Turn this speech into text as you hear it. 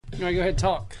All right, go ahead,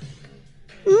 talk.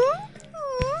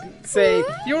 Say,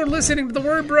 you're listening to the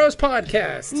Word Bros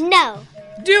podcast. No.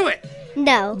 Do it.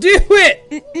 No. Do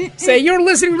it. Say, you're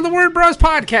listening to the Word Bros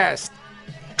podcast.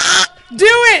 Do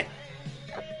it.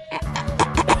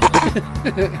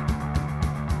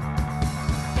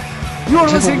 You're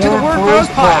listening to the Word Bros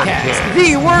podcast.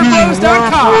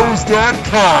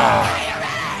 TheWordBros.com.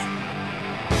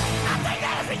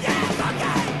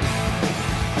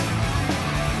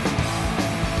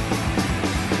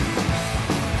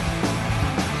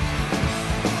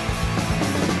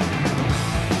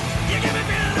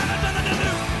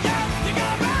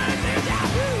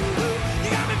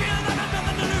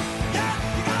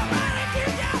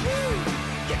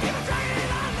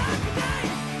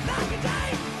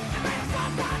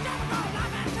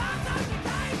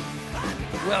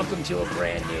 Welcome to a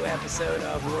brand new episode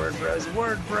of Word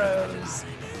Bros,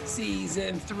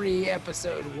 Season 3,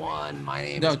 Episode 1. My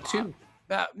name is Bob. 2.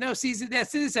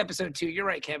 This is Episode 2. You're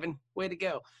right, Kevin. Way to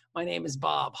go. My name is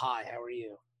Bob. Hi, how are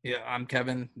you? Yeah, I'm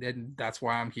Kevin, and that's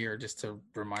why I'm here, just to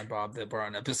remind Bob that we're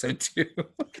on Episode 2.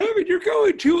 Kevin, you're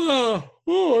going to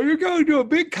a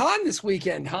big con this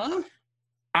weekend, huh?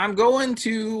 I'm going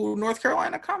to North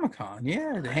Carolina Comic-Con,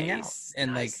 to hang out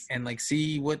and nice.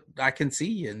 see what I can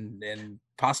see and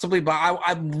possibly buy.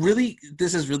 I'm really,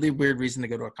 this is really a weird reason to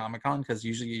go to a Comic-Con, because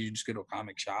usually you just go to a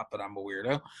comic shop, but I'm a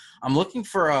weirdo. I'm looking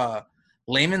for a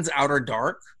Layman's Outer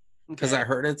Dark, because I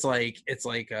heard it's like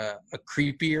a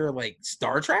creepier like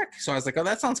Star Trek. So I was like, oh,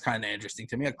 that sounds kind of interesting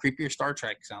to me. A creepier Star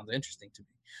Trek sounds interesting to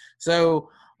me. So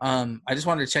I just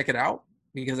wanted to check it out.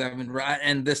 Because I've been,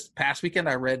 and this past weekend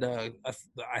I read, I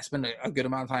spent a good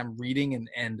amount of time reading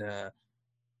and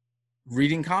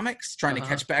reading comics, trying to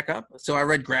catch back up. So I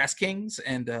read Grass Kings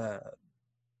and I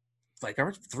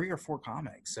read 3 or 4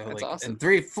 comics. So that's awesome. And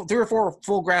three or four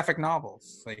full graphic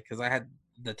novels. Because I had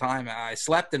the time, I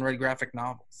slept and read graphic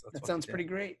novels. That sounds pretty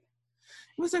great.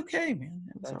 It was okay, man.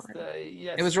 It was all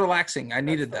right. It was relaxing. I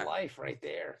needed that. Life right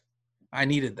there. I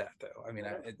needed that though. I mean,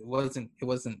 it wasn't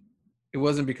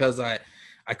because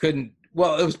I couldn't.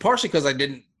 Well, it was partially because I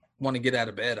didn't want to get out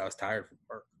of bed. I was tired from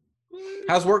work.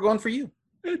 How's work going for you?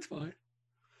 It's fine.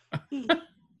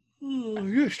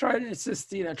 Just trying. It's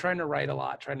just trying to write a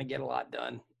lot, trying to get a lot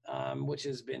done, which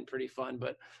has been pretty fun.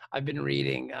 But I've been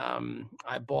reading.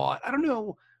 I don't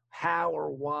know how or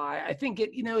why. I think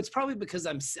it's probably because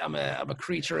I'm a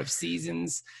creature of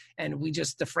seasons, and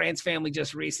the France family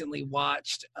just recently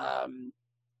watched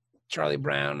Charlie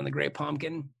Brown and the Great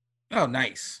Pumpkin. Oh,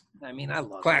 nice. I mean, I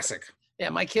love classic. Yeah,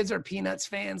 my kids are Peanuts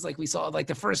fans. Like we saw,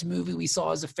 the first movie we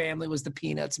saw as a family was the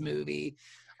Peanuts movie.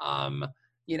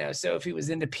 Sophie was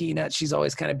into Peanuts. She's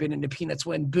always kind of been into Peanuts.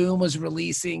 When Boom was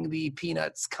releasing the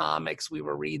Peanuts comics, we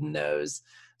were reading those.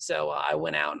 So I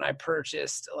went out and I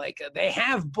purchased, they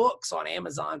have books on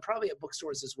Amazon, probably at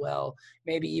bookstores as well,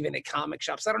 maybe even at comic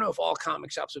shops. I don't know if all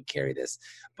comic shops would carry this,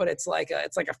 but it's like a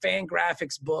fan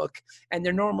graphics book, and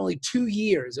they're normally 2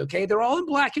 years, okay? They're all in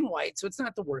black and white, so it's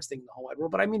not the worst thing in the whole wide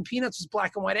world. But I mean, Peanuts was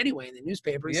black and white anyway in the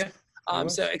newspapers. Yeah.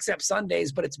 So except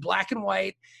Sundays, but it's black and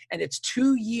white, and it's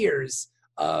 2 years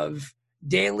of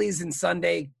dailies and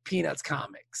Sunday Peanuts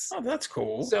comics. Oh, that's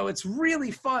cool. So it's really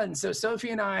fun. So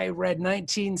Sophie and I read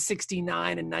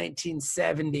 1969 and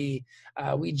 1970.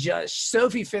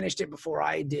 Sophie finished it before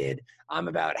I did. I'm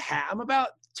about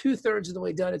 2/3 of the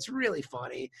way done. It's really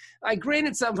funny.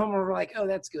 Granted, some of them were like, oh,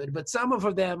 that's good, but some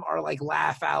of them are like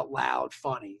laugh out loud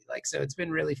funny. So it's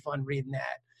been really fun reading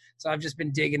that. So I've just been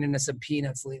digging into some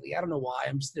Peanuts lately. I don't know why.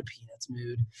 I'm just in a Peanuts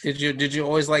mood. Did you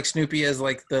always like Snoopy as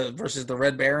versus the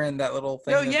Red Baron, that little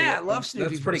thing? Oh yeah, I love Snoopy.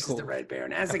 That's pretty versus cool. The Red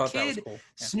Baron. As a kid, cool. Yeah.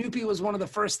 Snoopy was one of the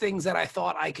first things that I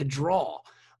thought I could draw.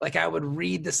 I would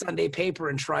read the Sunday paper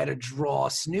and try to draw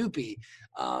Snoopy,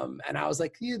 and I was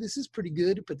like, yeah, this is pretty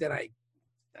good. But then I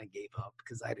gave up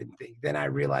because I didn't think. Then I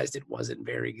realized it wasn't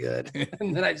very good,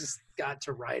 and then I just got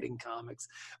to writing comics.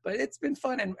 But it's been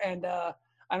fun, and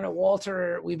I don't know,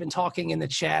 Walter, we've been talking in the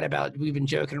chat we've been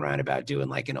joking around about doing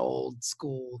an old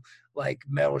school,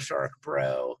 Metal Shark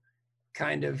Bro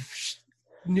kind of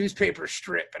newspaper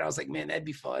strip. And I was like, man, that'd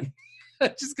be fun.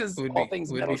 Just because all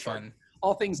things Metal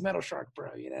Shark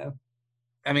Bro,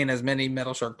 I mean, as many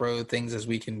Metal Shark Bro things as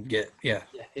we can get. Yeah.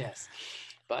 Yes.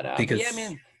 But yeah,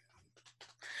 man.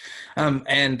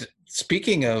 And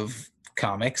speaking of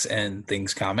comics and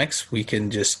things comics, we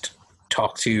can just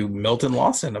talk to Milton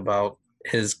Lawson about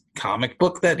his comic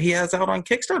book that he has out on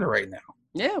Kickstarter right now.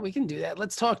 Yeah, we can do that.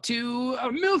 Let's talk to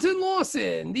Milton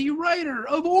Lawson, the writer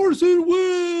of Orson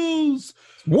Welles,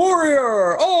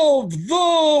 Warrior of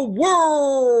the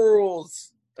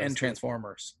Worlds, and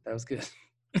Transformers. That was good.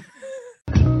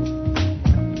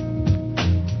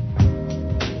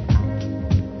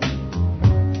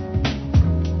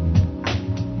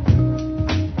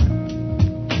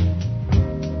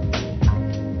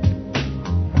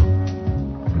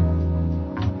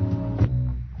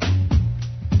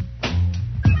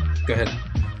 Go ahead.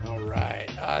 All right.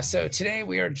 So today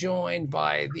we are joined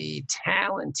by the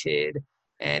talented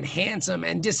and handsome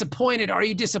and disappointed. Are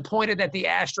you disappointed that the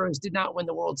Astros did not win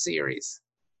the World Series?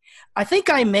 I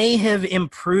think I may have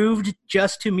improved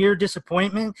just to mere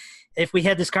disappointment. If we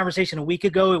had this conversation a week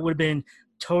ago, it would have been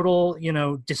total,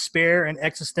 despair and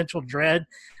existential dread.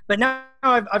 But now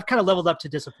I've kind of leveled up to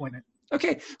disappointment.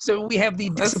 Okay, so we have the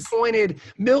disappointed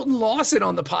Milton Lawson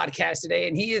on the podcast today,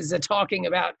 and he is talking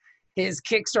about his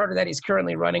Kickstarter that he's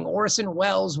currently running, Orson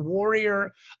Welles'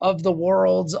 Warrior of the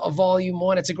Worlds, Volume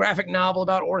 1. It's a graphic novel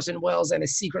about Orson Welles and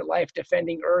his secret life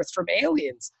defending Earth from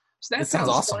aliens. So that sounds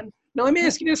awesome. Fun. Now, let me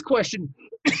ask you this question.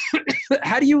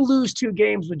 How do you lose 2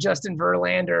 games with Justin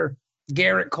Verlander,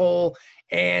 Garrett Cole,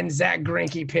 and Zach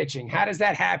Greinke pitching? How does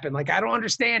that happen? Like, I don't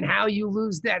understand how you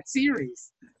lose that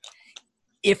series.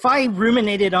 If I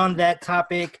ruminated on that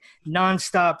topic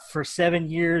nonstop for 7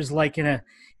 years, like in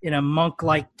a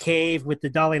monk-like cave with the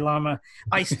Dalai Lama,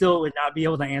 I still would not be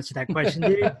able to answer that question,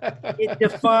 dude. It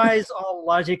defies all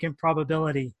logic and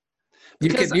probability.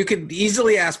 You could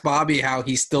easily ask Bobby how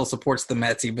he still supports the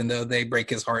Mets, even though they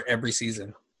break his heart every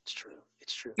season. It's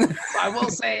true. I will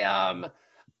say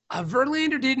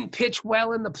Verlander didn't pitch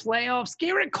well in the playoffs.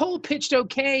 Garrett Cole pitched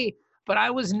okay, but I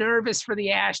was nervous for the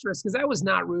Astros because I was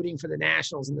not rooting for the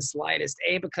Nationals in the slightest.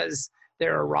 A, because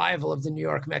they're a rival of the New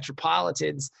York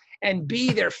Metropolitans, and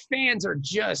B, their fans are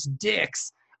just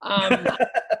dicks.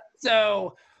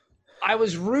 So I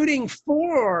was rooting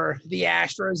for the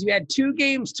Astros. You had 2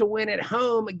 games to win at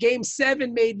home. Game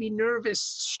 7 made me nervous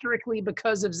strictly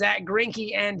because of Zach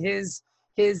Greinke and his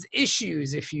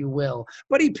issues, if you will.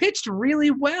 But he pitched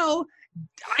really well.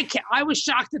 I was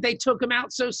shocked that they took him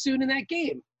out so soon in that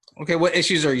game. Okay, what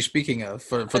issues are you speaking of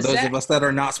for those of us that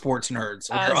are not sports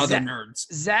nerds or other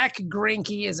nerds? Zach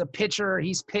Greinke is a pitcher.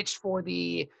 He's pitched for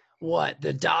the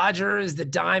Dodgers, the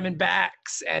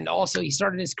Diamondbacks, and also he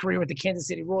started his career with the Kansas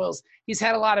City Royals. He's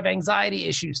had a lot of anxiety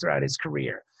issues throughout his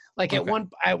career. Like at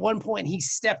one point, he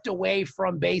stepped away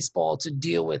from baseball to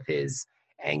deal with his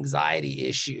anxiety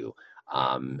issue.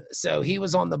 So he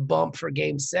was on the bump for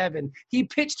Game 7. He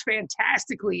pitched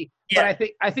fantastically, but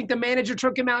I think the manager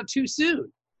took him out too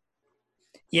soon.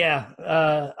 Yeah,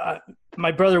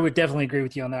 my brother would definitely agree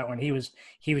with you on that one. He was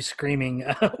screaming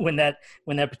when that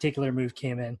particular move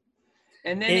came in.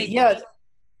 And then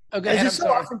it's just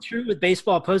so often true with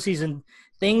baseball postseason.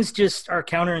 Things just are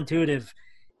counterintuitive.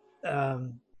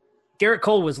 Garrett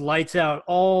Cole was lights out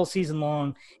all season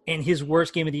long, and his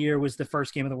worst game of the year was the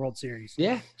first game of the World Series.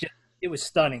 Yeah, it was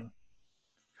stunning.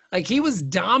 Like he was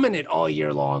dominant all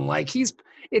year long. Like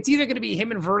it's either going to be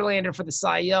him and Verlander for the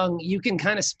Cy Young. You can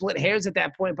kind of split hairs at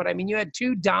that point, but I mean, you had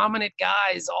 2 dominant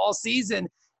guys all season,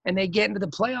 and they get into the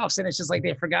playoffs, and it's just like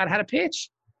they forgot how to pitch.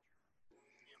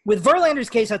 With Verlander's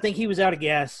case, I think he was out of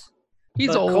gas.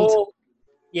 He's old. Cole,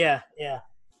 yeah.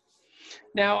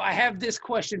 Now, I have this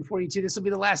question for you, too. This will be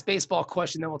the last baseball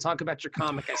question, then we'll talk about your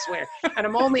comic, I swear. And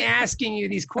I'm only asking you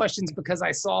these questions because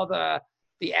I saw the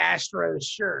Astros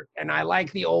shirt, and I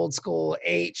like the old school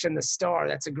H and the star.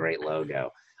 That's a great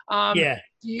logo. Do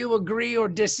you agree or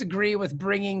disagree with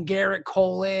bringing Garrett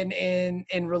Cole in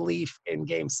relief in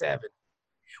Game 7?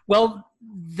 Well,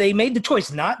 they made the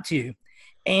choice not to,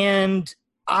 and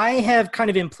I have kind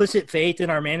of implicit faith in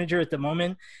our manager at the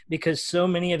moment because so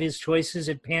many of his choices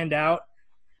have panned out.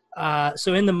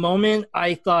 So in the moment,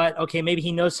 I thought, okay, maybe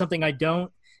he knows something I don't.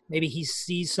 Maybe he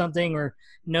sees something or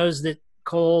knows that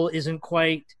Cole isn't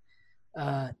quite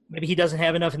maybe he doesn't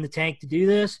have enough in the tank to do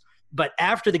this. But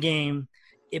after the game,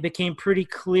 it became pretty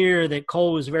clear that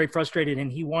Cole was very frustrated and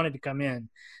he wanted to come in.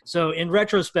 So in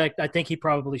retrospect, I think he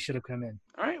probably should have come in.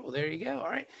 All right. Well, there you go. All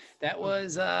right. That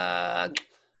was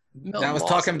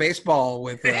talking baseball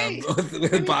with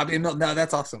Bobby and Milton. No,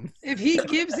 that's awesome. If he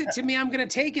gives it to me, I'm going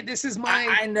to take it. This is my.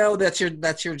 I know that's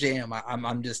your jam.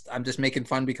 I'm just making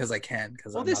fun because I can.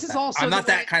 Because I'm not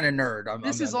that kind of nerd.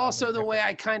 This is also the way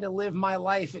I kind of live my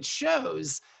life. It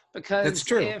shows because it's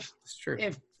true. It's true.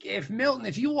 If Milton,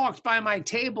 if you walked by my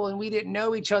table and we didn't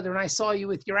know each other and I saw you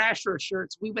with your Astro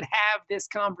shirts, we would have this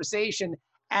conversation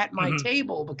at my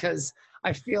table because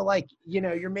I feel like,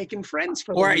 you're making friends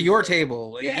for or at your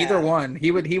table, either one.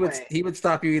 He would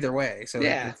stop you either way. So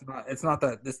it's not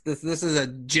that this is a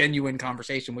genuine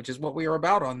conversation, which is what we are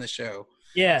about on this show.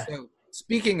 Yeah. So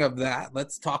speaking of that,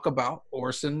 let's talk about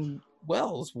Orson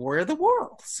Welles, Warrior of the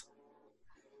Worlds.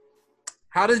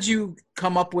 How did you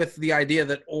come up with the idea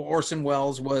that Orson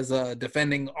Welles was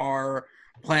defending our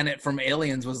planet from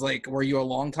aliens? Were you a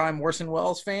longtime Orson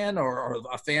Welles fan or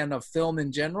a fan of film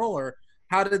in general, or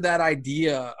how did that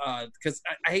idea, because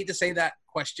I hate to say that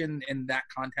question in that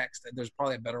context, there's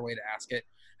probably a better way to ask it.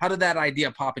 how did that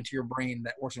idea pop into your brain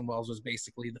that Orson Welles was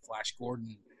basically the Flash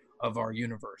Gordon of our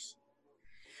universe?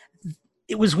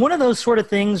 It was one of those sort of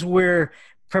things where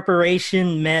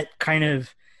preparation met kind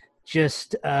of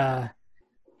just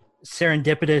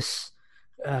serendipitous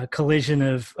collision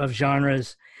of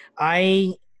genres.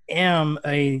 I am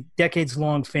a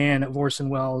decades-long fan of Orson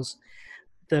Welles.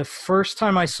 The first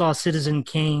time I saw Citizen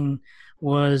Kane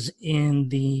was in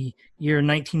the year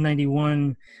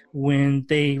 1991 when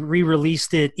they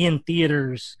re-released it in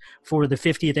theaters for the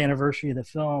 50th anniversary of the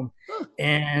film.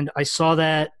 And I saw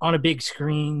that on a big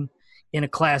screen in a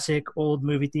classic old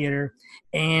movie theater,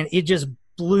 and it just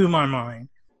blew my mind.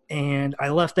 And I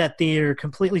left that theater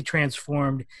completely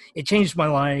transformed. It changed my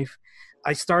life.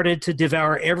 I started to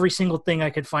devour every single thing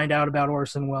I could find out about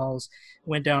Orson Welles,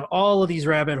 went down all of these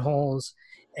rabbit holes.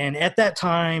 And at that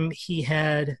time, he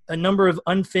had a number of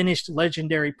unfinished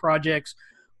legendary projects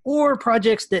or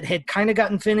projects that had kind of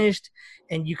gotten finished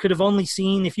and you could have only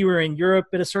seen if you were in Europe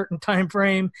at a certain time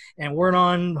frame and weren't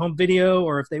on home video,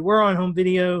 or if they were on home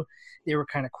video, they were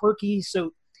kind of quirky.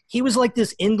 So he was like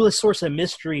this endless source of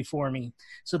mystery for me.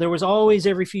 So there was always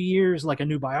every few years like a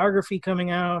new biography coming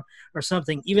out or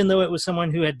something, even though it was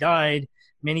someone who had died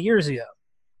many years ago.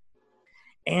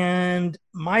 And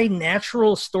my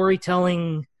natural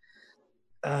storytelling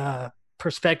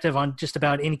perspective on just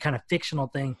about any kind of fictional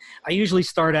thing, I usually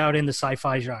start out in the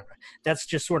sci-fi genre. That's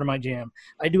just sort of my jam.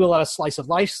 I do a lot of slice of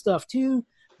life stuff too,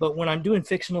 but when I'm doing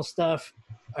fictional stuff,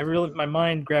 my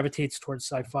mind gravitates towards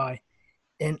sci-fi.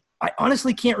 And I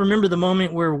honestly can't remember the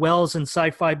moment where Wells and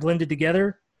sci-fi blended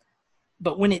together,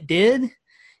 but when it did,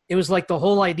 it was like the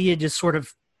whole idea just sort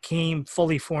of came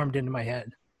fully formed into my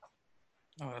head.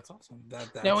 Oh, that's awesome.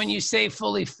 Now, when you say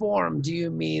fully formed, do you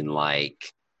mean like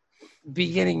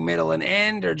beginning, middle, and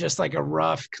end, or just like a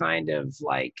rough kind of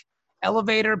like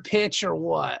elevator pitch, or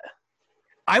what?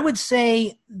 I would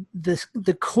say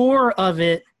the core of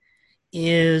it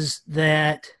is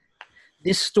that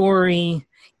this story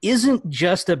isn't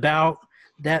just about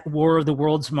that War of the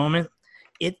Worlds moment.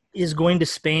 It is going to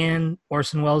span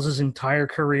Orson Welles' entire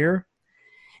career.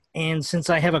 And since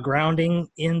I have a grounding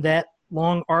in that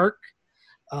long arc,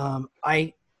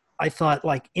 I thought,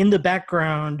 like, in the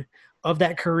background of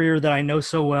that career that I know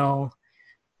so well,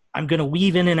 I'm going to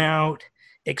weave in and out,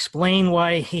 explain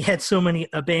why he had so many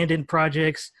abandoned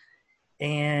projects,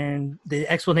 and the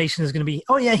explanation is going to be,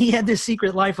 oh yeah, he had this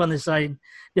secret life on the side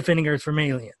defending Earth from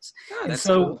aliens. Oh, and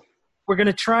so cool. We're going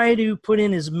to try to put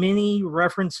in as many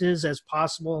references as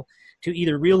possible to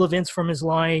either real events from his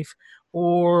life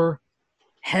or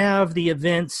have the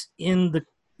events in the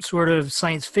sort of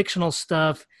science fictional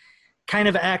stuff kind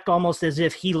of act almost as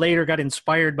if he later got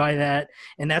inspired by that,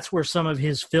 and that's where some of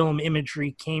his film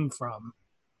imagery came from.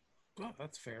 Oh,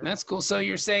 that's fair. That's cool. So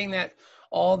you're saying that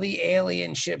all the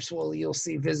alien ships you'll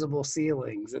see visible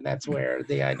ceilings, and that's where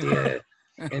the idea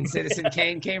in Citizen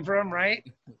Kane came from, right?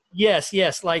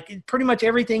 Yes. Like pretty much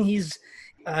everything he's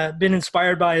been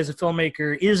inspired by as a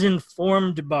filmmaker is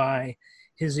informed by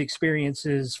his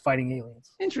experiences fighting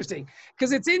aliens. Interesting,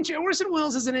 because Orson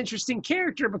Welles is an interesting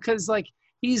character because, like,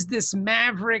 he's this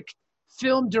maverick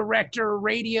film director,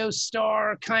 radio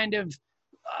star, kind of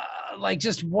like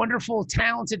just wonderful,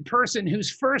 talented person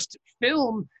whose first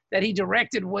film that he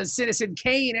directed was Citizen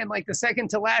Kane, and like the second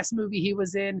to last movie he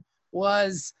was in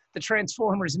was the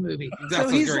Transformers movie. That's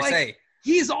what he's like, say.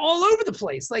 He's all over the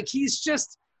place. Like, he's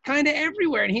just kind of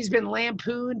everywhere, and he's been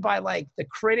lampooned by like The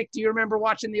Critic. Do you remember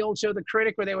watching the old show The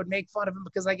Critic, where they would make fun of him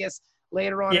because I guess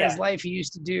later on in his life he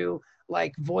used to do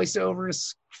like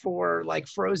voiceovers for like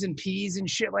Frozen Peas and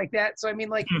shit like that. So I mean,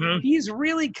 like, he's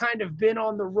really kind of been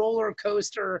on the roller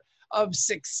coaster of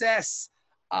success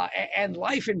and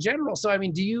life in general. So I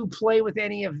mean, do you play with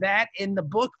any of that in the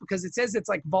book? Because it says it's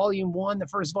like volume 1, the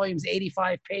first volume's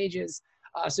 85 pages.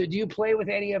 So do you play with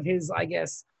any of his, I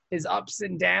guess, his ups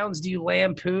and downs? Do you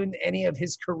lampoon any of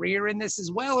his career in this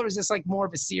as well, or is this like more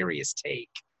of a serious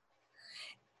take?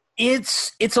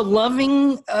 It's a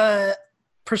loving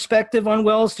perspective on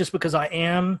Welles, just because I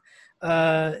am,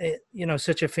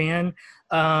 such a fan.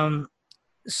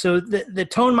 So the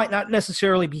tone might not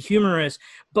necessarily be humorous,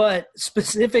 but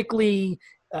specifically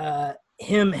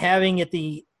him having at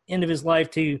the end of his life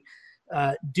to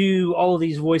do all of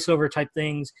these voiceover type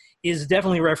things is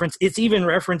definitely referenced. It's even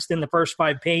referenced in the first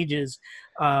 5 pages.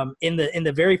 In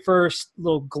the very first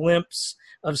little glimpse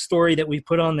of story that we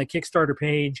put on the Kickstarter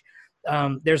page,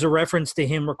 there's a reference to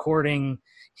him recording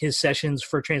his sessions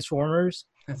for Transformers.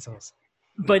 That's awesome.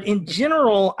 But in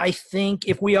general, I think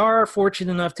if we are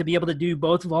fortunate enough to be able to do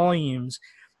both volumes,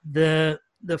 the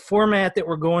format that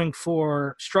we're going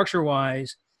for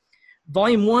structure-wise,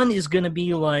 volume 1 is going to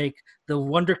be like the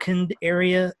Wunderkind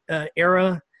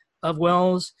era of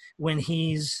Wells, when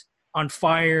he's on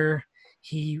fire.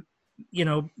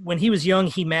 When he was young,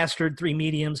 he mastered 3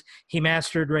 mediums. He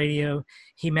mastered radio,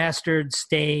 he mastered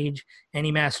stage, and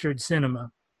he mastered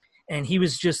cinema. And he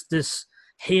was just this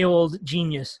hailed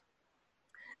genius.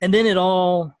 And then it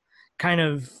all kind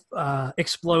of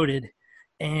exploded.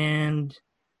 And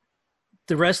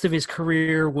the rest of his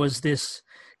career was this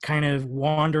kind of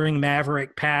wandering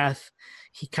maverick path.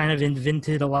 He kind of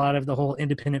invented a lot of the whole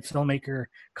independent filmmaker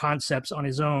concepts on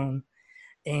his own.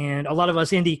 And a lot of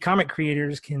us indie comic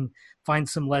creators can find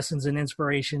some lessons and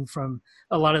inspiration from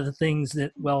a lot of the things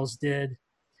that Wells did.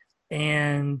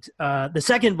 And the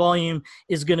second volume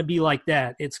is going to be like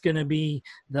that. It's going to be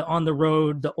the on the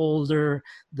road, the older,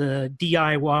 the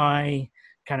DIY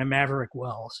kind of maverick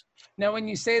Wells. Now, when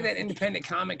you say that independent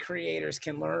comic creators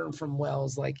can learn from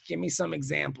Wells, like, give me some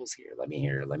examples here. Let me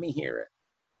hear it.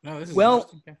 No, this is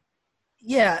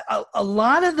yeah, a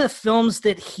lot of the films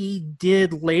that he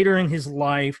did later in his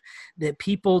life that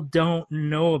people don't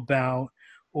know about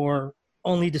or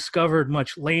only discovered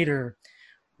much later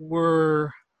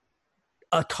were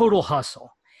a total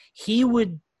hustle. He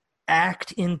would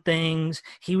act in things,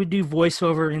 he would do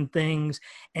voiceover in things,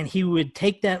 and he would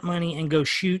take that money and go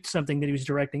shoot something that he was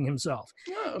directing himself.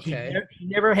 Oh, okay. He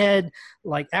never had,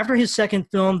 like, after his second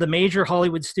film, the major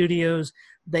Hollywood studios,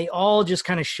 they all just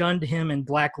kind of shunned him and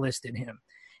blacklisted him.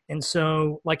 And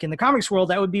so, like, in the comics world,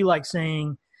 that would be like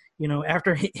saying,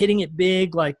 after hitting it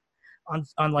big, like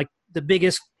on like the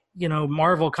biggest,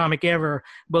 Marvel comic ever,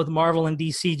 both Marvel and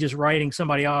DC just writing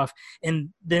somebody off, and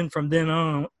then from then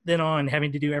on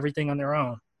having to do everything on their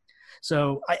own.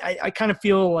 So I kind of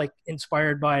feel like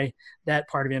inspired by that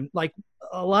part of him. Like,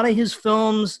 a lot of his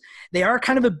films, they are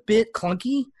kind of a bit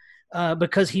clunky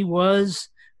because he was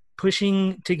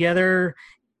pushing together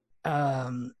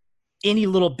any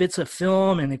little bits of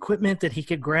film and equipment that he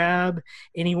could grab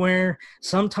anywhere.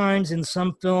 Sometimes in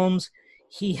some films,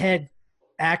 he had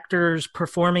actors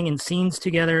performing in scenes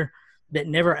together that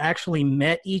never actually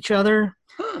met each other.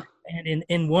 Huh. And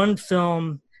in one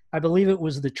film, I believe it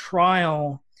was The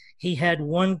Trial, he had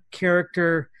one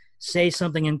character say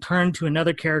something and turn to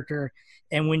another character.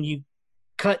 And when you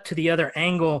cut to the other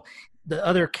angle, the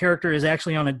other character is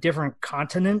actually on a different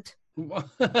continent.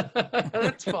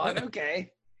 That's fun.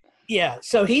 Okay. Yeah,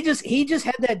 so he just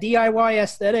had that DIY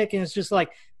aesthetic, and it's just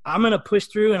like, I'm going to push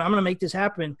through and I'm going to make this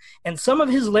happen. And some of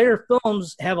his later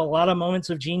films have a lot of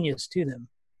moments of genius to them.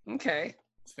 Okay.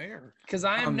 fair. Because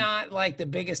I am not like the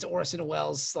biggest Orson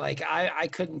Welles. Like I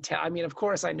couldn't tell. I mean, of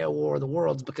course, I know War of the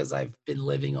Worlds because I've been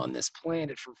living on this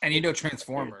planet for. And you know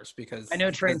Transformers because I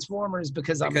know Transformers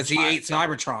because he ate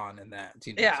Cybertron in that.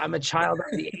 Yeah, I'm a child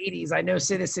of the '80s. I know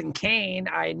Citizen Kane.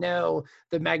 I know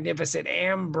the Magnificent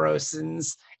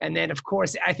Ambrosens, and then of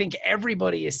course, I think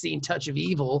everybody has seen Touch of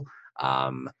Evil.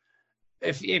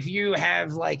 If you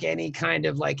have like any kind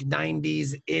of like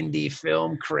 90s indie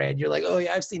film cred, you're like, oh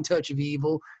yeah, I've seen Touch of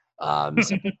Evil.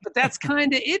 But that's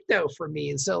kind of it though for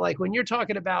me. And so like when you're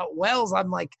talking about Wells,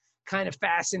 I'm like kind of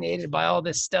fascinated by all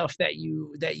this stuff that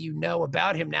you know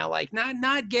about him now. Like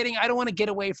not getting, I don't want to get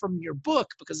away from your book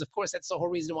because of course that's the whole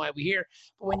reason why we're here.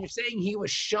 But when you're saying he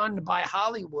was shunned by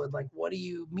Hollywood, like what do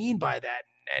you mean by that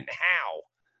and how?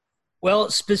 Well,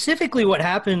 specifically what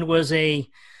happened was a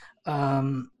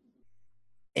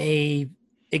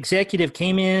executive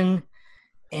came in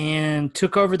and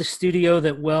took over the studio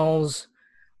that Wells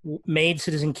made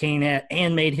Citizen Kane at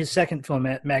and made his second film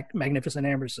at, Magnificent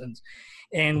Ambersons.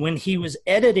 And when he was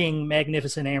editing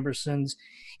Magnificent Ambersons,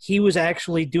 he was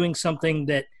actually doing something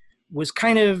that was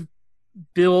kind of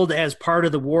billed as part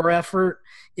of the war effort.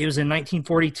 It was in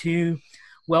 1942.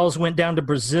 Wells went down to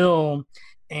Brazil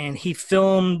and he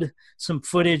filmed some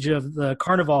footage of the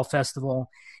Carnival Festival.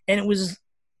 And it was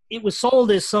sold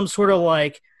as some sort of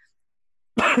like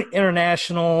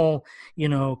international,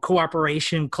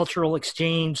 cooperation, cultural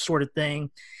exchange sort of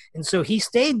thing. And so he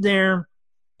stayed there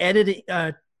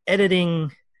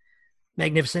editing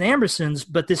Magnificent Ambersons,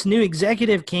 but this new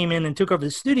executive came in and took over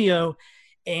the studio,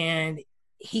 and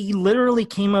he literally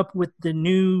came up with the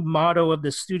new motto of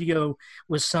the studio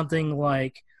was something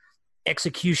like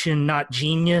execution, not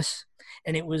genius.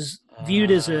 And it was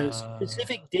viewed as a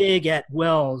specific dig at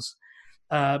Wells.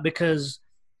 Because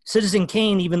Citizen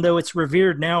Kane, even though it's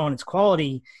revered now on its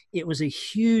quality, it was a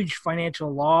huge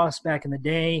financial loss back in the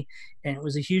day, and it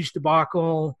was a huge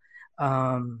debacle.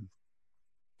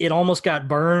 It almost got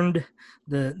burned.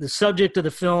 The subject of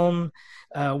the film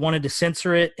wanted to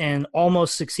censor it and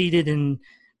almost succeeded in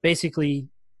basically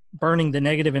burning the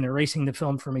negative and erasing the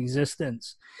film from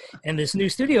existence. And this new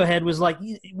studio head was like,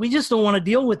 we just don't want to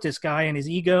deal with this guy and his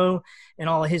ego and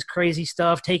all of his crazy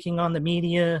stuff, taking on the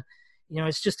media.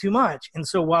 It's just too much. And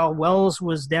so while Wells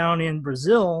was down in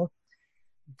Brazil,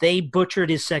 they butchered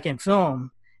his second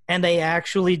film, and they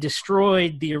actually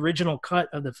destroyed the original cut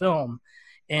of the film.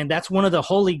 And that's one of the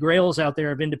holy grails out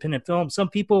there of independent film. Some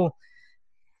people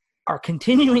are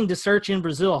continuing to search in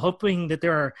Brazil, hoping that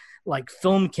there are like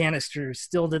film canisters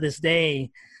still to this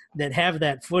day that have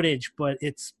that footage, but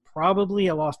it's probably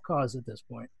a lost cause at this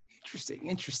point. Interesting.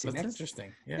 That's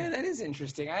interesting. Yeah, that is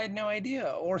interesting. I had no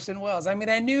idea. Orson Welles. I mean,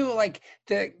 I knew like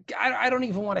I don't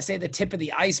even want to say the tip of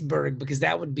the iceberg because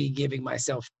that would be giving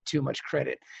myself too much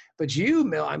credit. But you,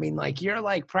 Mill, I mean, like you're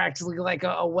like practically like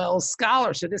a Wells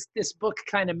scholar. So this book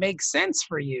kind of makes sense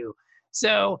for you.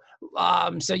 So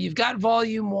you've got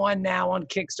volume 1 now on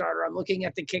Kickstarter. I'm looking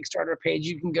at the Kickstarter page.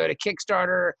 You can go to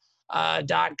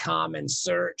Kickstarter.com and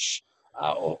search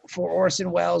for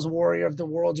Orson Welles, Warrior of the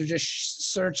Worlds, or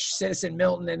just search Citizen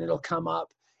Milton and it'll come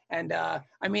up. And I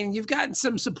mean, you've gotten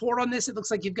some support on this. It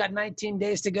looks like you've got 19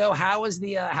 days to go. How is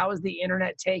the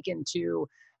internet taken to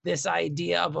this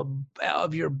idea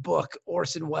of your book,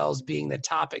 Orson Welles, being the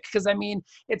topic? Because I mean,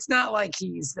 it's not like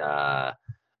he's like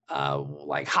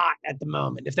hot at the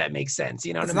moment, if that makes sense.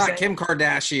 You know what I'm saying? It's not Kim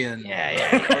Kardashian.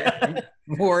 Yeah.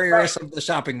 Warriors of the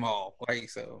shopping mall. Like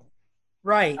so.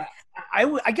 Right.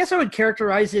 I guess I would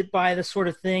characterize it by the sort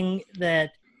of thing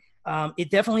that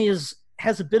it definitely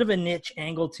has a bit of a niche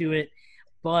angle to it.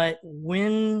 But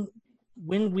when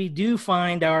we do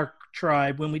find our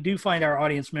tribe, when we do find our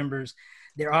audience members,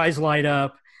 their eyes light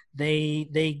up.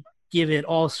 They give it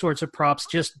all sorts of props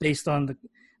just based on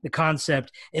the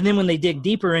concept. And then when they dig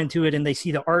deeper into it and they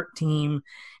see the art team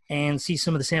and see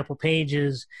some of the sample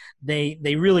pages, they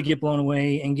really get blown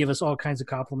away and give us all kinds of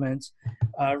compliments.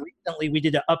 Recently, we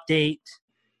did an update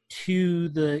to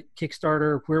the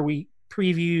Kickstarter where we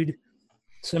previewed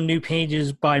some new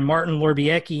pages by Martin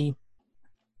Lorbiecki.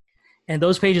 And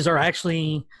those pages are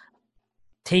actually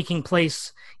taking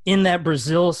place in that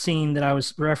Brazil scene that I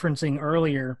was referencing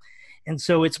earlier. And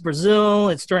so it's Brazil,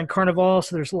 it's during Carnival,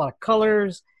 so there's a lot of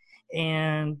colors.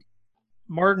 And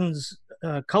Martin's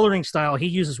coloring style, he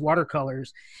uses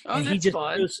watercolors. Oh, and that's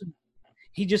fun.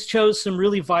 He just chose some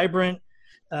really vibrant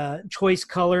choice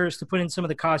colors to put in some of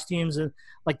the costumes,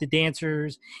 like the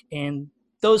dancers. And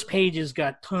those pages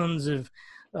got tons of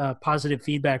positive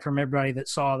feedback from everybody that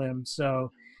saw them.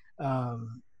 So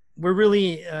we're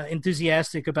really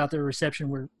enthusiastic about the reception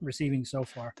we're receiving so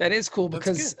far. That is cool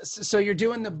because so you're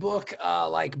doing the book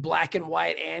like black and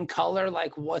white and color.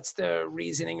 Like what's the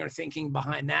reasoning or thinking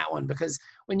behind that one? Because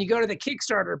when you go to the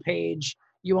Kickstarter page,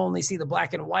 you only see the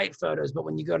black and white photos, but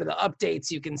when you go to the updates,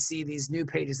 you can see these new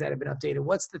pages that have been updated.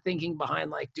 What's the thinking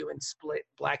behind like doing split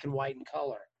black and white and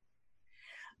color?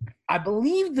 I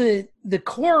believe the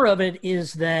core of it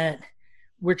is that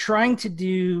we're trying to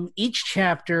do each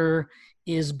chapter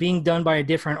is being done by a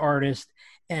different artist,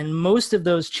 and most of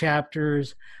those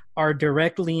chapters are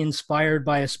directly inspired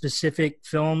by a specific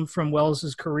film from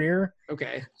Wells's career.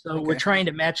 Okay. So we're trying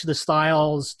to match the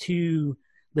styles to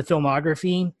the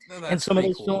filmography. And some of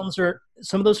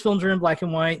those films are in black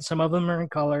and white, some of them are in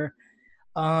color.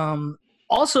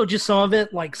 Also just some of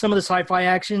it, like some of the sci-fi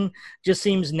action just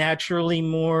seems naturally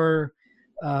more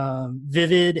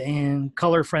vivid and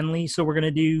color friendly. So we're going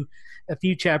to do a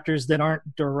few chapters that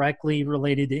aren't directly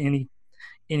related to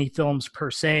any films per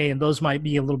se, and those might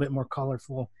be a little bit more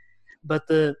colorful. But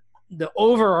the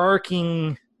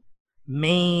overarching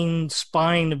main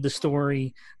spine of the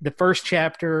story, the first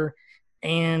chapter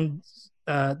and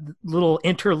little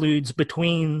interludes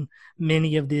between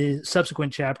many of the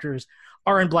subsequent chapters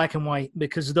are in black and white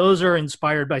because those are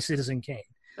inspired by Citizen Kane.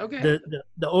 Okay.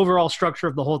 The overall structure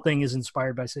of the whole thing is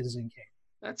inspired by Citizen Kane.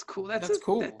 That's cool. That's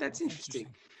cool. That's interesting.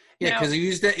 Yeah, because you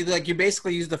used it like you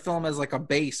basically used the film as like a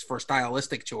base for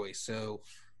stylistic choice. So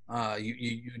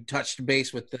you touched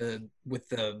base with the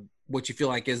what you feel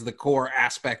like is the core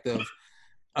aspect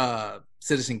of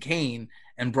Citizen Kane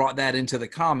and brought that into the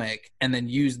comic, and then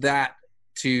used that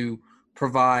to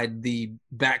provide the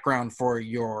background for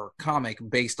your comic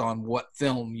based on what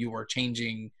film you are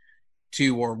changing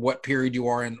to or what period you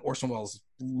are in Orson Welles'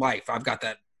 life. I've got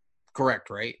that correct,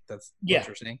 right? That's what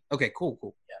you're saying. Okay,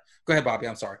 cool. Yeah. Go ahead, Bobby.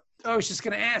 I'm sorry. I was just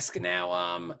going to ask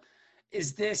now,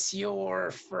 is this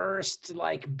your first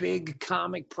like big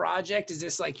comic project? Is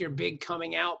this like your big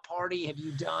coming out party? Have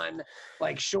you done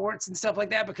like shorts and stuff like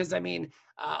that? Because I mean,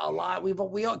 a lot,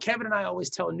 Kevin and I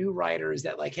always tell new writers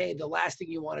that like, hey, the last thing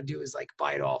you want to do is like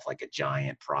bite off like a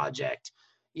giant project,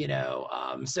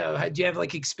 So do you have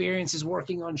like experiences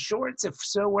working on shorts? If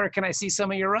so, where can I see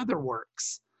some of your other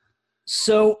works?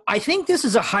 So I think this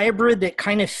is a hybrid that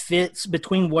kind of fits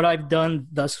between what I've done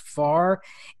thus far.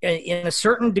 In a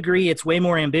certain degree, it's way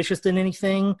more ambitious than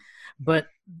anything, but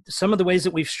some of the ways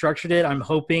that we've structured it, I'm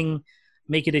hoping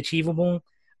make it achievable.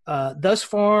 Thus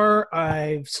far,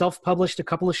 I've self-published a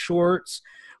couple of shorts,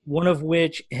 one of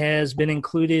which has been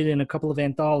included in a couple of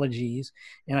anthologies,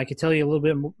 and I could tell you a little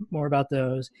bit more about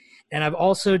those. And I've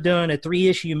also done a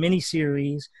 3-issue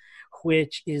miniseries,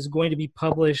 which is going to be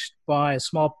published by a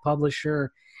small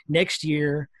publisher next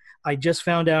year. I just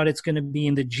found out it's going to be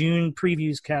in the June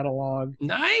previews catalog.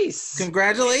 Nice.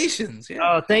 Congratulations. Yeah.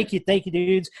 Oh, thank you,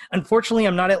 dudes. Unfortunately,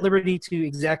 I'm not at liberty to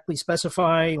exactly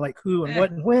specify like who and what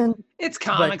and when. It's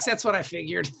comics. That's what I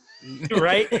figured.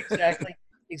 Right?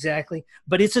 Exactly.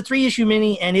 But it's a 3-issue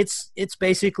mini, and it's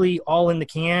basically all in the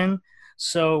can.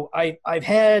 So I've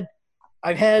had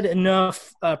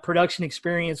enough production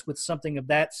experience with something of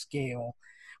that scale,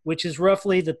 which is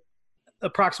roughly the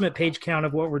approximate page count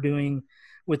of what we're doing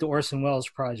with the Orson Welles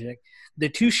project. The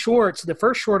 2 shorts, the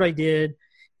first short I did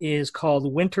is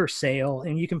called Winter Sale,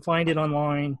 and you can find it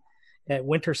online at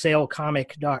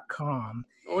wintersalecomic.com.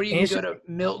 Or you can go to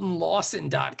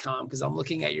miltonlawson.com, because I'm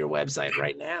looking at your website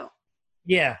right now.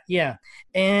 Yeah.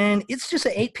 And it's just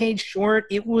an 8-page short.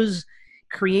 It was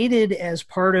created as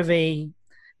part of a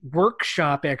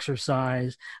workshop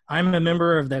exercise. I'm a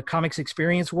member of the Comics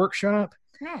Experience Workshop.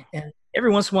 Yeah. And every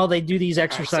once in a while they do these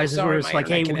exercises where it's like,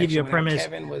 hey, we'll give you a premise,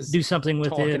 do something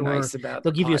with it, or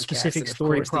they'll give you a specific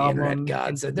story problem.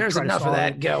 God said, there's enough of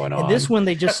that going on. And this one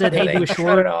they just said, hey, do a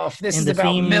short, and the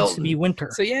theme needs to be winter.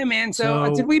 So yeah, man.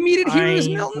 So did we meet at Heroes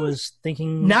Milton? I was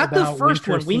thinking not the first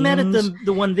one. We met at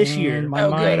the one this year. My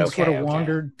mind sort of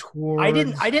wandered towards.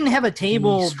 I didn't have a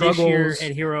table this year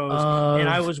at Heroes, and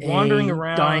I was wandering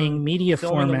around dying media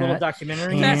filming a little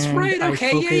documentary. That's right.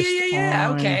 Okay.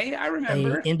 Yeah. Okay, I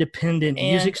remember. Independent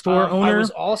music store owner. I was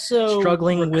also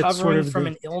struggling with sort of from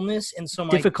an illness, and so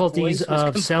my difficulties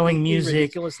of selling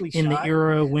music in the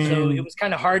era when so it was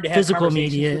kind of hard to have physical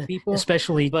media, with people,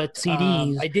 especially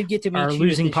CDs. I did get to meet are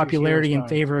losing popularity in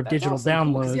favor of digital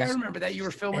downloads. Yeah, I remember that you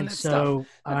were filming that stuff.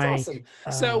 That's awesome.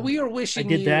 So we are wishing I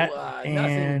did that,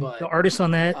 and the artist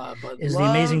on that is the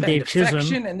amazing Dave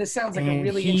Chisholm, and this sounds like a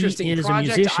really interesting project. He is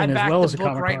a musician as well as a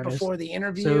comic right artist. Before the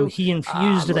interview, so he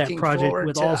infused that project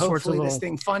with all sorts of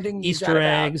little Easter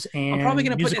eggs and I'm probably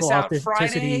going to put this out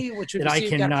Friday, which would that I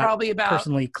cannot probably about,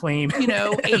 personally claim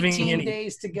 18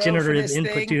 days to go generative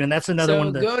input to, and that's another one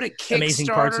of the amazing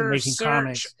parts of making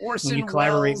comics. When you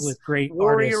collaborate with great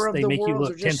artists, they make you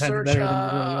look 10 times better than you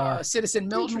really are. Citizen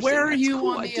Milton, where are you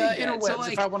on the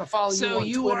interwebs if I want to follow you? So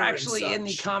you were actually in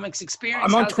the Comics Experience.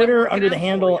 I'm on Twitter under the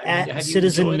handle at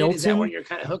Citizen Milton,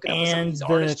 and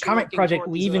the comic project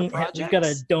we've got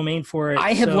a domain for it.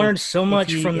 I have learned so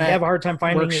much from that. I have a hard time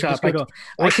finding workshop.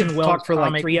 I can talk for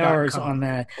like 3 hours on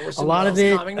that. A lot of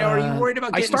it,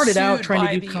 I started out trying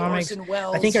to do comics.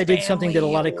 I think I did something that a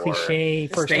lot of cliche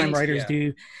first-time writers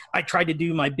do. I tried to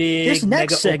do my big. This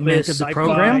next segment of the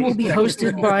program will be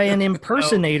hosted by an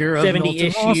impersonator of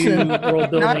 70-issue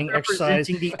world-building exercise.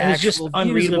 It's just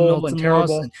unreadable and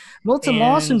terrible. Milton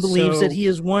Lawson believes that he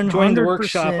is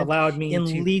 100% allowed me in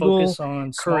legal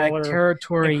correct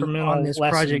territory on this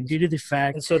project due to the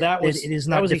fact that it is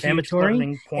not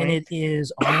defamatory and it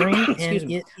is honoring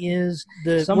and it is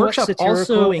the workshop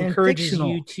also encourages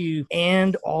you to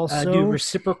and also do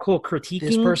reciprocal critiquing.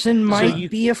 This person might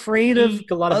be afraid of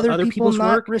a lot of other people's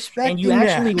work, and you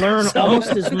actually learn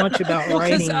almost as much about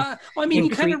writing. You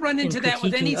kind of run into that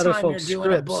with any time you're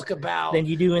doing a book about than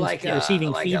you do in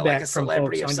receiving feedback from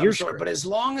folks on your script. But as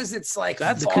long as it's like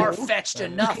far-fetched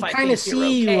enough, you can kind of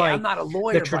see like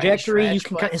the trajectory. You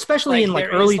can, especially in like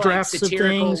early drafts of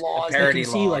things, you can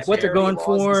see like what they're going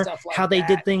for, how they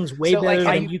did things way better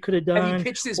than you could have done,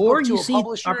 or you see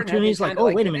opportunities like,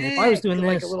 oh, wait a minute, if I was doing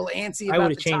this, I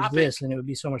would have changed this, and it would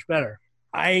be so much better.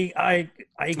 So is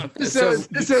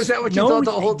that what you thought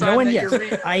the whole time? No one yet.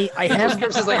 I have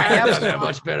that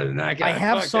much better than that guy. I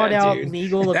have sought out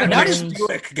legal opinions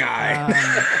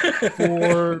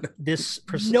for this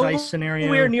precise scenario.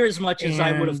 Nowhere near as much as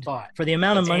I would have thought. For the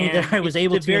amount of money that I was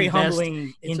able to invest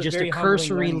in just a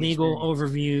cursory legal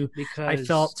overview, I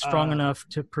felt strong enough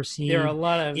to proceed. There are a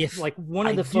lot of if like one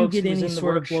of the folks get any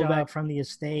sort of blowback from the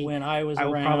estate when I was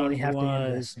around, probably have to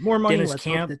invest more money. Dennis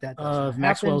Camp of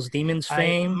Maxwell's Demons fame.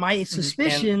 My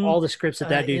suspicion, all the scrips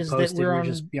that dude posted were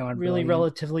just beyond really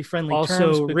relatively friendly terms.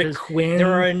 Also, Rick Quinn,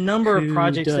 there are a number of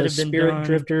projects that have been Spirit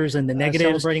Drifters and the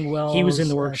Negatives. He was in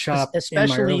the workshop,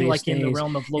 especially like in the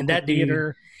realm of local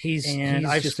theater. He's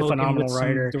I've just a spoken phenomenal with some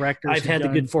writer. directors. I've had the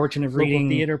who've good done fortune of local reading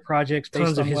theater projects based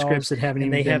tons of on his Wells, scripts that haven't and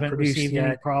even they been haven't produced received any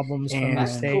yet. problems from the And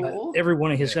state. cool. every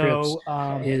one of his scripts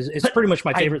So is pretty much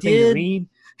my I favorite thing to did read.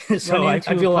 So run I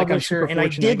into feel a like I'm publisher, super and I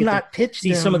fortunate. did get to not pitch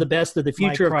see some of the them best of the my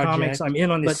future of comics. project, I'm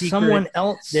in on the but secret someone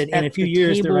else that in at a few the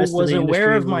years the table rest was of the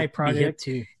aware industry of my will be hip project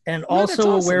to. and No, that's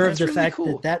also awesome. aware That's of the really fact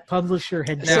cool. that publisher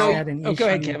had just Now- had an Go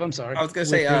ahead, issue Kev. I'm sorry. I was gonna with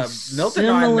say, a Milton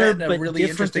and I similar met in a but really different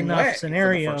interesting enough way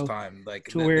scenario for the first time. Like,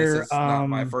 to this where, is not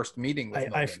my first meeting with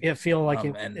I Milton. feel like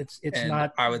And it's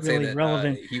not I would really say that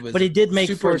relevant. he was but it did make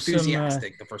super for some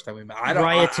enthusiastic the first time we met.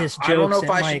 riotous I don't know jokes if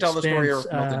at I my should tell the story or if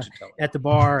expense, Milton should tell it. at the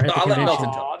bar at the I'll let convention.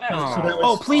 Milton tell it. that was Oh. awesome.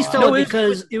 Oh, please tell No, it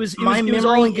because my it was all in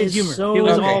memory good is humor. so It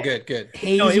was Okay, all good.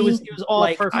 hazy. No, it was all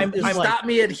like, perfect. I'm like, Stop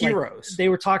me at Heroes. they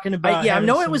were talking about. I having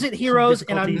know it some- was at some Heroes,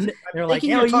 and I'm difficulties. They're like, thinking,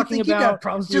 yeah, you we're talking think you got about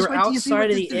problems. we were Just wait till you see outside what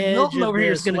of the this edge Milton of over here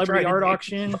the is gonna try celebrity to art do.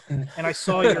 auction, and I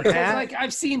saw your Because, hat. like,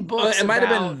 I've seen books It might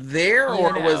have about, been there, or you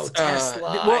it know, was Tesla.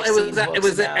 well, I've it seen was at books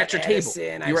your about table.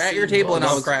 Edison. You were I've at your seen table, and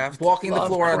I was books walking the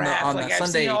floor on Lovecraft. that I've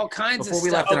Sunday seen all kinds before of we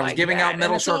stuff left, and I was like giving that, out and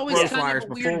Metal it's Shark always Bro kind of flyers a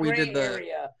before weird we did gray the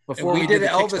area. before we we did did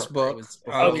the the Elvis book.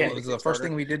 Okay. It was the first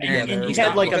thing we did And together. you It had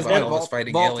was like a because metal- Elvis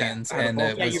fighting vault aliens, hat. I had a and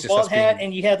vault it Yeah, was your just bald us hat, being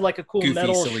and you had like a cool goofy,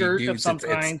 metal silly shirt dudes. of some It's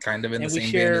kind. kind of in the And we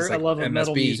same vein share as like a love of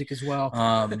metal MSB. music as well.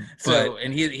 So,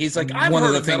 and he's like, I've one heard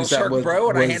of the of Metal things that Shark was- Bro,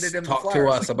 and I was handed him the talked to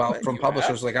flyers, us like, about "When from you have?"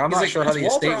 publishers, like, I'm He's not like, sure how the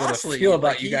 "It's estate Walter would Osley. feel about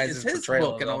Like, you guys' his portrayal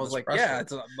book," of and I was Elvis like, Presley. "Yeah,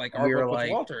 it's like And our we were book with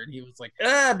like, Walter," and he was like, but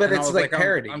and I it's was like I'm-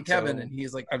 parody. I'm Kevin, so, and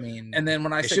he's like, I mean, and then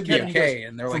when I it said should be Kevin, he okay. goes,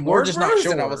 and they're From like, We're "We're just just not not sure.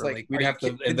 sure." And I was Like, like, we'd "Are have you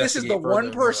to kidding?" This is the investigate one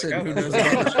further. We're person like, who okay.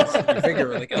 knows about You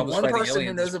figure, like, the Elvis one fighting person who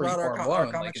aliens knows is pretty about far our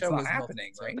along, comic like, show it's was not Milton.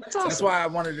 happening. Right? That's That's awesome. why I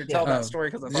wanted to tell that story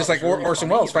because Just like Orson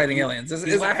Welles fighting aliens. Is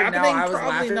it laughing happening? now? I was Probably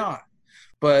laughing. not.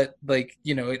 But like,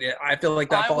 you know, I feel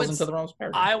like that I falls would into the realm of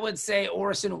parody. I would say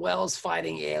Orson Welles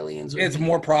fighting aliens. Would It's be-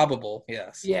 more probable,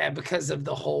 yes. Yeah, because of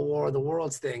the whole War of the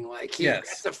Worlds thing. Like, Yes.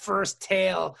 that's the first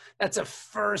tale. That's a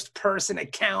first-person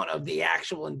account of the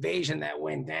actual invasion that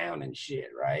went down and shit,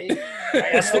 right?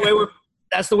 That's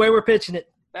the way we're pitching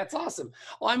it. That's awesome.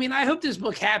 Well, I mean, I hope this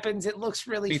book happens. It looks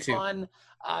really Me too. fun.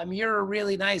 You're a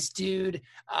really nice dude.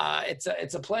 It's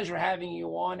a pleasure having you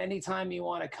on. Anytime you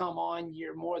want to come on,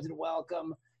 you're more than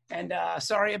welcome. And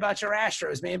sorry about your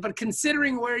Astros, man. But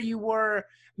considering where you were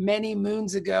many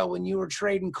moons ago when you were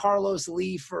trading Carlos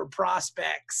Lee for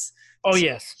prospects, Oh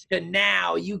yes, to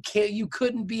now you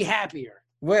couldn't be happier.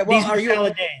 Well, these are are you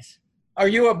salad days. are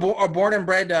you a born and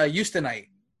bred Houstonite,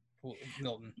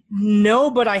 Milton? No,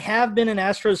 but I have been an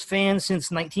Astros fan since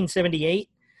 1978.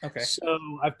 Okay. So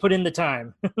I've put in the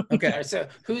time. All Okay. right, so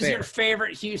who's Fair. your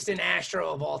favorite Houston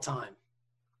Astro of all time?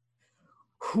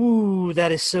 Whew,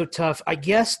 that is so tough. I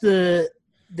guess the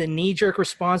knee-jerk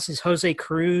response is Jose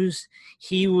Cruz.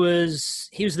 He was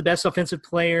the best offensive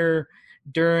player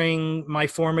during my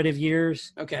formative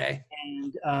years, Okay.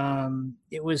 and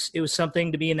it was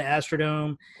something to be in the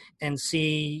Astrodome and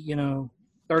see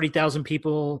 30,000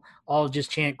 people all just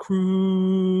chant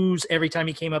Cruz every time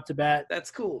he came up to bat.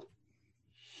 That's cool.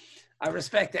 I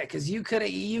respect that because you could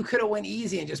have went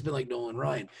easy and just been like Nolan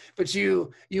Ryan, but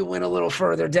you went a little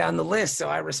further down the list, so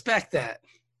I respect that.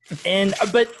 And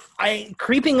but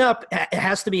creeping up it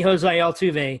has to be Jose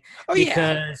Altuve Oh,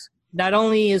 because not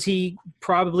only is he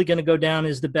probably going to go down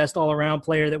as the best all-around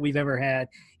player that we've ever had,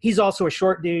 he's also a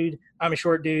short dude. I'm a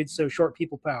short dude, so short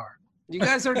people power. You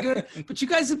guys are good, but you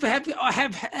guys have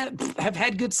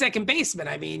had good second basemen.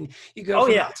 I mean, you go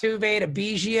from Altuve to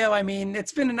Biggio. I mean,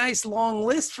 it's been a nice long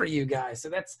list for you guys. So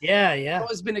that's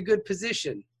always been a good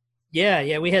position.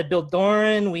 Yeah. We had Bill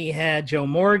Doran, we had Joe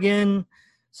Morgan.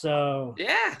 So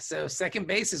second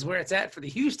base is where it's at for the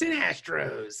Houston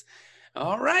Astros.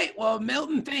 All right. Well,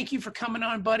 Milton, thank you for coming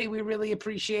on, buddy. We really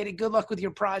appreciate it. Good luck with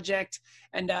your project,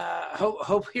 and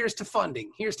hope here's to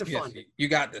funding. Here's to funding. You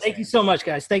got this. Thank you so much,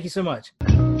 guys. Thank you so much.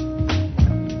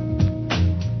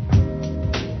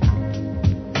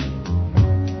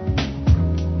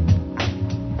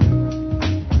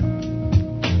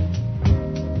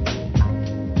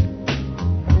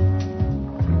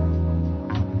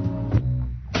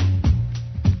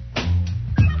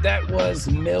 That was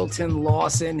Milton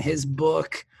Lawson. His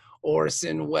book,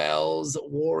 Orson Welles,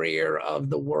 Warrior of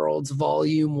the Worlds,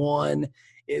 Volume 1,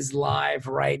 is live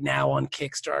right now on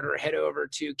Kickstarter. Head over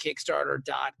to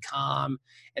Kickstarter.com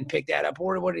and pick that up.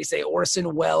 Or what did he say?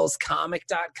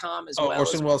 OrsonWellesComic.com as well.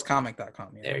 OrsonWellesComic.com.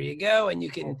 Yeah. There you go. And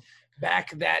you can back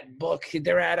that book.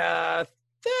 They're at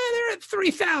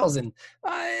 3,000.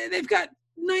 They've got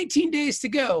 19 days to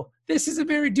go. This is a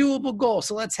very doable goal.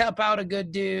 So let's help out a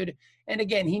good dude And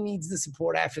again, he needs the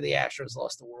support after the Astros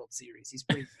lost the World Series. He's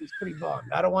pretty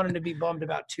bummed. I don't want him to be bummed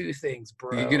about two things,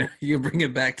 bro. You bring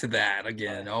it back to that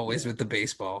again, always with the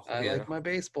baseball. I like my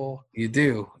baseball. You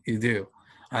do.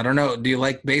 I don't know. Do you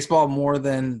like baseball more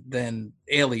than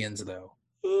Aliens though?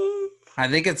 I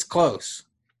think it's close.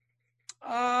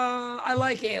 I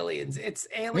like Aliens.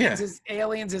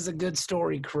 Aliens is a good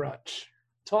story crutch.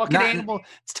 Talking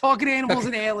animals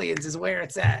and aliens is where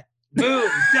it's at. Boom,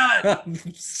 done. I'm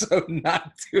so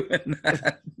not doing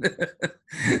that.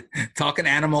 Talking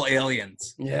animal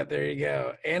aliens. Yeah, there you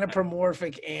go.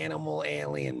 Anthropomorphic animal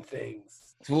alien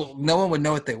things. Well, no one would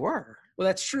know what they were. Well,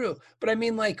 that's true. But I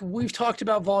mean, like, we've talked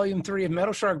about Volume 3 of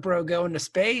Metal Shark Bro going to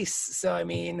space. So, I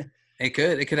mean... It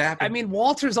could happen. I mean,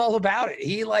 Walter's all about it.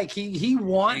 He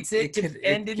wants it to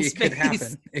end in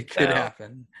space. It could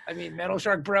happen. I mean, Metal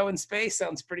Shark Bro in space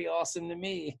sounds pretty awesome to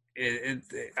me.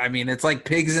 I mean, it's like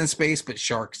pigs in space, but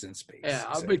sharks in space. Yeah,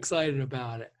 I'm excited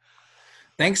about it.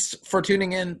 Thanks for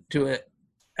tuning in to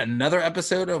another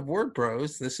episode of Word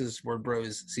Bros. This is Word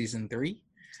Bros Season 3.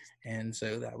 And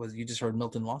so you just heard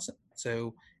Milton Lawson.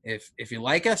 So if you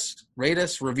like us, rate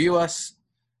us, review us,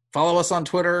 follow us on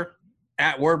Twitter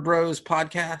at Word Bros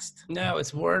Podcast. No,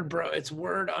 it's Word Bro. It's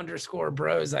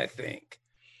Word_Bros, I think.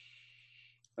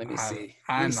 Let me see.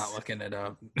 I'm not looking it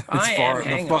up.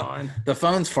 Hang on. The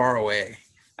phone's far away.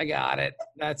 I got it.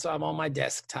 I'm on my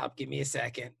desktop. Give me a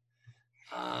second.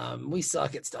 We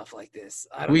suck at stuff like this.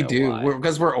 We do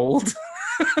because we're old.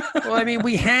 Well, I mean,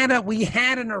 we had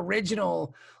an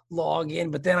original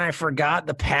login, but then I forgot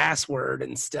the password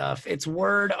and stuff. It's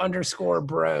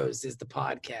Word_Bros is the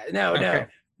podcast. No.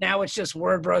 Now it's just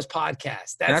Word Bros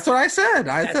Podcast. That's what I said.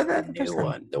 I said that. The new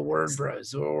one, the Word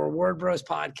Bros or Word Bros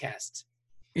Podcast.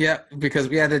 Yeah, because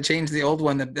we had to change the old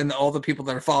one, and all the people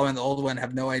that are following the old one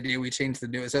have no idea we changed the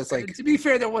new one. So it's like, to be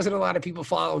fair, there wasn't a lot of people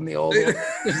following the old one.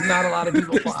 There's not a lot of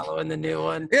people following the new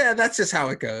one. Yeah, that's just how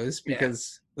it goes.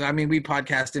 Because I mean, we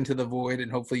podcast into the void,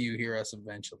 and hopefully, you hear us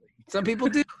eventually. Some people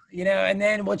do, And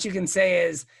then what you can say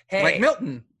is, "Hey, like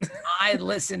Milton, I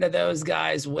listened to those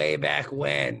guys way back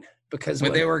when." Because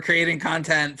when they were creating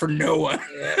content for no one.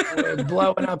 Yeah,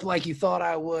 blowing up like you thought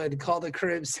I would. Call the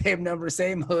crib, same number,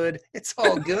 same hood. It's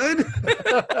all good.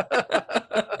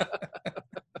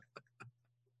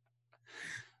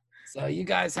 So you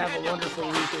guys have a wonderful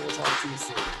week, and we'll talk to you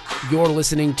soon. You're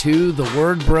listening to the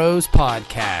Word Bros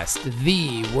Podcast,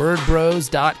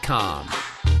 thewordbros.com.